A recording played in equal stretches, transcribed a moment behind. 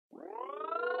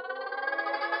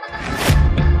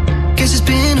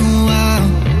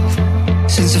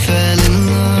since I fell in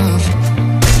love.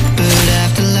 But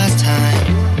after last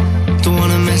time, don't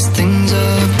wanna mess things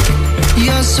up.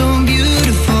 You're so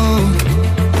beautiful,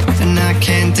 and I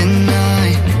can't deny.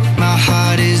 My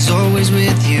heart is always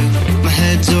with you, my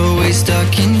head's always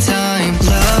stuck in time.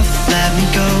 Love, let me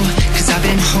go, 'cause I've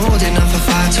been holding on for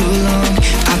far too long.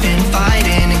 I've been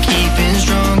fighting and keeping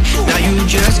strong. Now you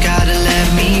just gotta let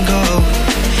me go.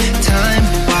 Time,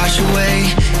 wash away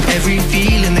every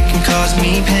feeling that can cause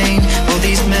me pain. All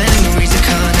these memories I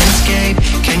can't escape,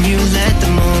 can you let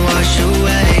them all wash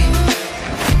away?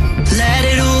 Let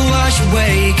it all wash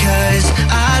away, 'cause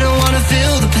I don't wanna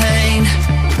feel the pain.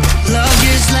 Love,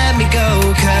 just let me go,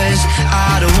 'cause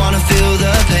I don't wanna feel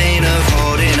the pain of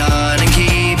holding on and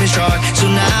keeping strong. So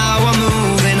now I'm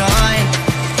moving on.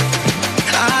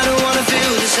 I don't wanna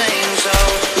feel the same, so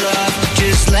love,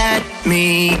 just let me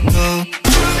go.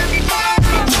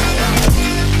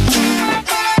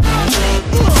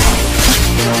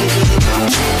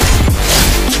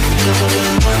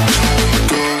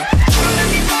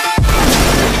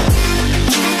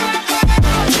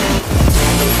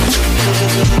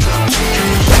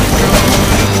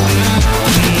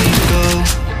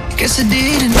 Guess I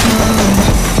didn't know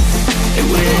it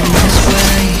went this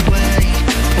way.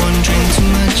 One drink too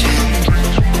much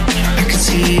and I could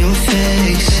see your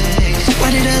face. Why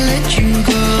did I let you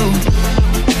go?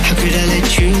 How could I let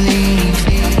you leave?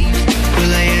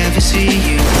 Will I ever see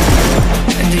you?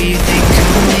 And do you think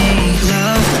of me?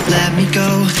 Love, let me go,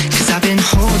 'cause I've been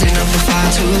holding on for far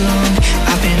too long.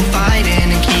 I've been fighting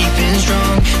and keeping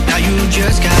strong. Now you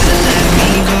just gotta let me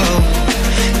go.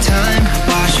 Time,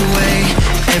 wash away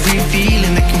every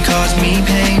feeling that can cause me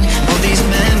pain. All these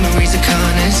memories I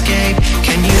can't escape,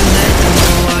 can you let them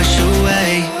all wash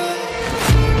away?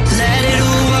 Let it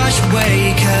all wash away,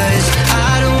 'cause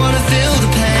I don't wanna feel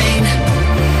the pain.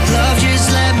 Love, just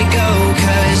let me go,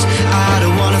 'cause I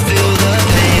don't wanna feel the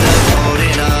pain of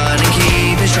holding on and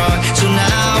keeping strong. So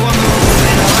now I'm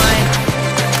moving on.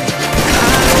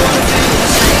 I don't wanna feel the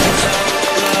same, so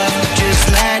love, just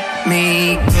let me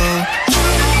go.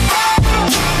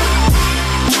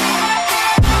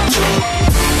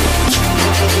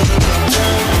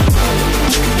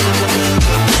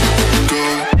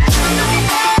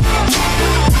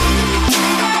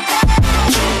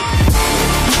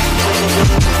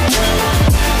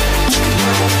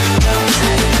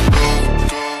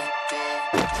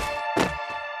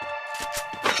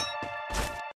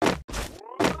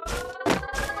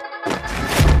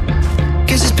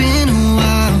 Guess it's been a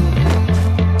while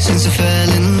since I fell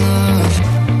in love.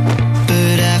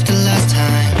 But after last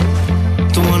time,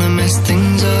 don't wanna mess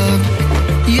things up.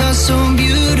 You're so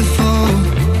beautiful,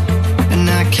 and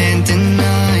I can't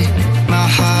deny. My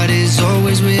heart is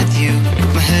always with you,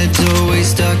 my head's always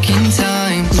stuck in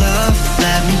time. Love,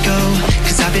 let me go,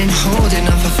 'cause I've been holding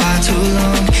on for far too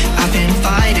long. I've been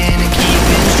fighting and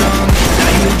keeping strong.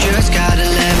 Now you just gotta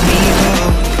let me go.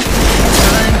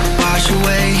 Time, wash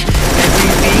away every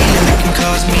feeling that can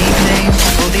cause me pain.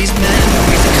 All these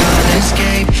memories I can't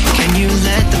escape, can you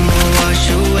let them all wash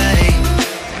away?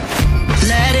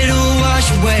 Let it all wash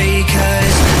away,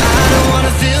 'cause I don't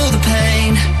wanna feel the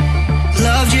pain.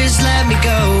 Love, just let me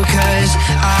go, 'cause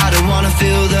I don't wanna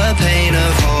feel the pain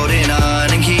of holding on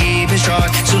and keeping strong.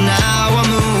 So now I'm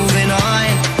moving on.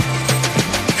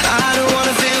 I don't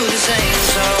wanna feel the same,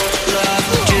 so love,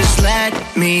 just let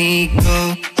me go.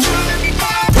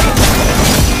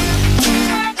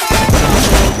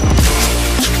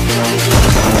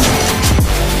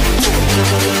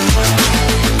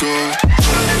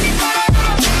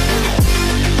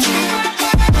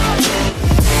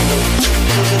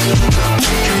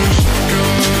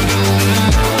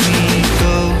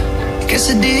 Guess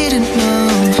I didn't know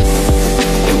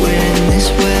it went this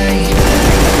way.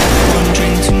 One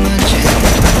drink too much and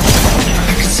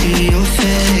I could see your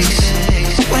face.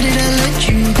 Why did I let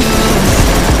you go?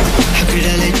 How could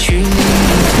I let you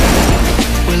leave?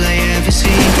 Will I ever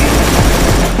see you?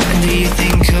 And do you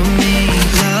think of me?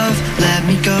 Love, let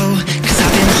me go, 'cause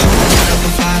I've been holding up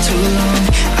for far too long.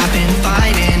 I've been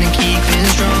fighting and keeping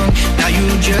strong. Now you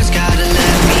just gotta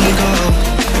let me go.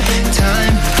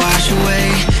 Time, wash away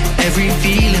every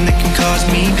feeling that can cause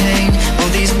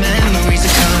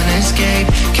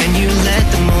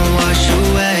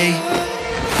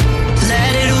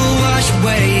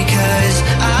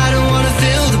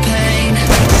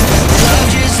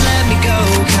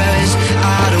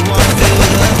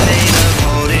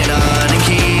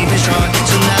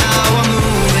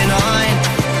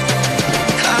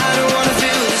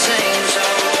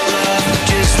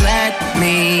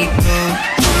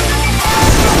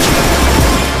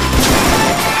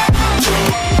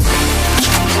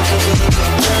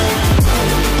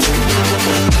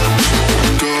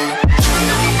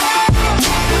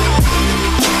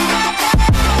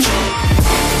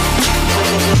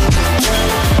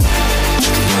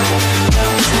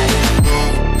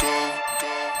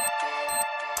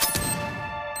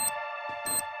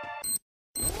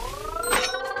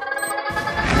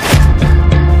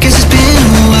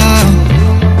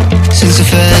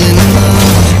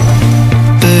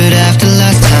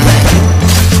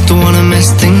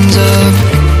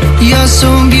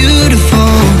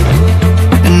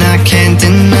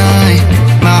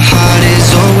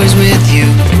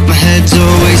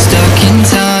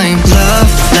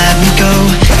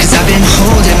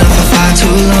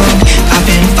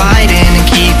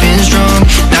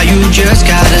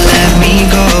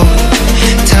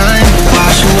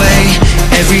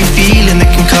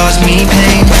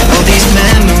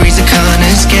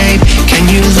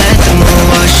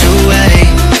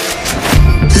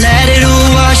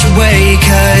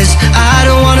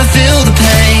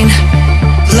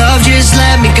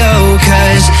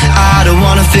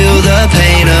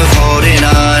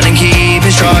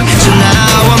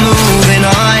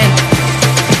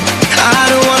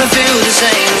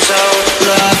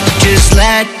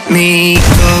me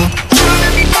go.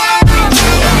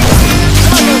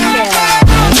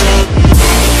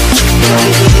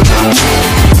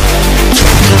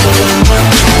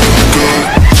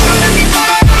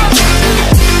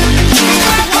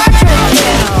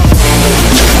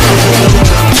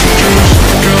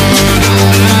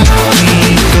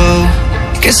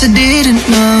 Guess I didn't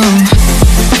know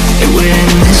it would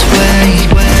end this way.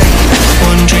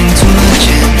 One drink too much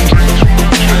and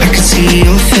I could see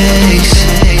your face.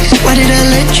 Why did I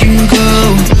let you go?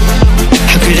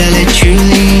 How could I let you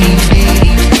leave?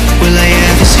 Will I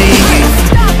ever see you?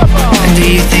 And do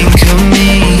you think of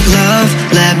me? Love,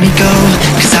 let me go,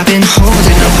 'cause I've been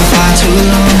holding on for far too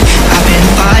long. I've been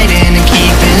fighting and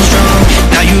keeping strong.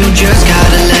 Now you just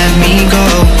gotta let me go.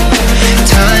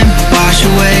 Time, wash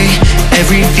away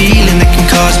every feeling that can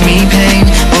cause me pain.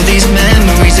 All these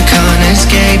memories I can't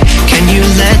escape. Can you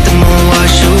let them all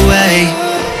wash away?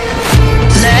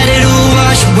 Let it all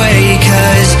wash away,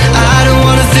 'cause I don't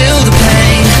wanna feel the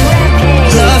pain.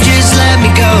 Love, just let me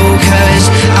go, 'cause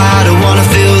I don't wanna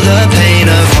feel the pain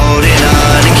of holding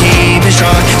on and keeping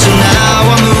strong. So now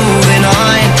I'm moving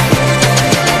on.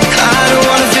 I don't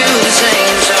wanna feel the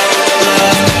same, so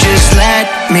love, just let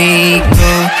me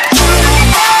go.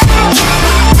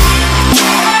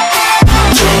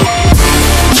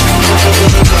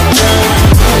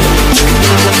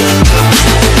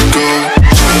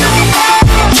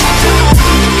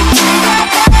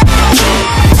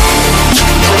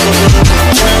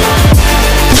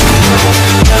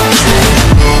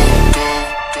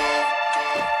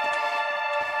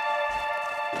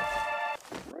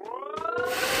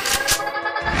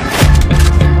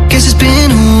 Guess it's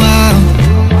been a while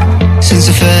since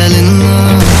I fell in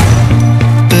love,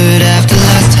 but after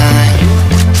last time,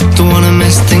 don't wanna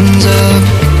mess things up.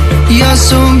 You're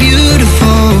so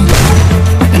beautiful,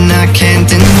 and I can't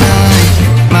deny.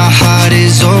 My heart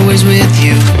is always with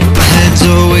you, my head's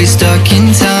always stuck in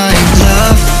time.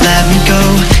 Love, let me go,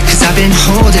 'cause I've been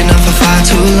holding on for far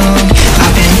too long.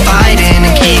 I've been fighting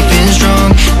and keeping strong.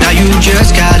 Now you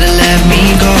just gotta let me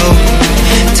go.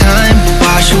 Time,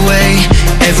 wash away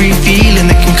every feeling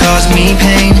that can cause me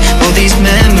pain.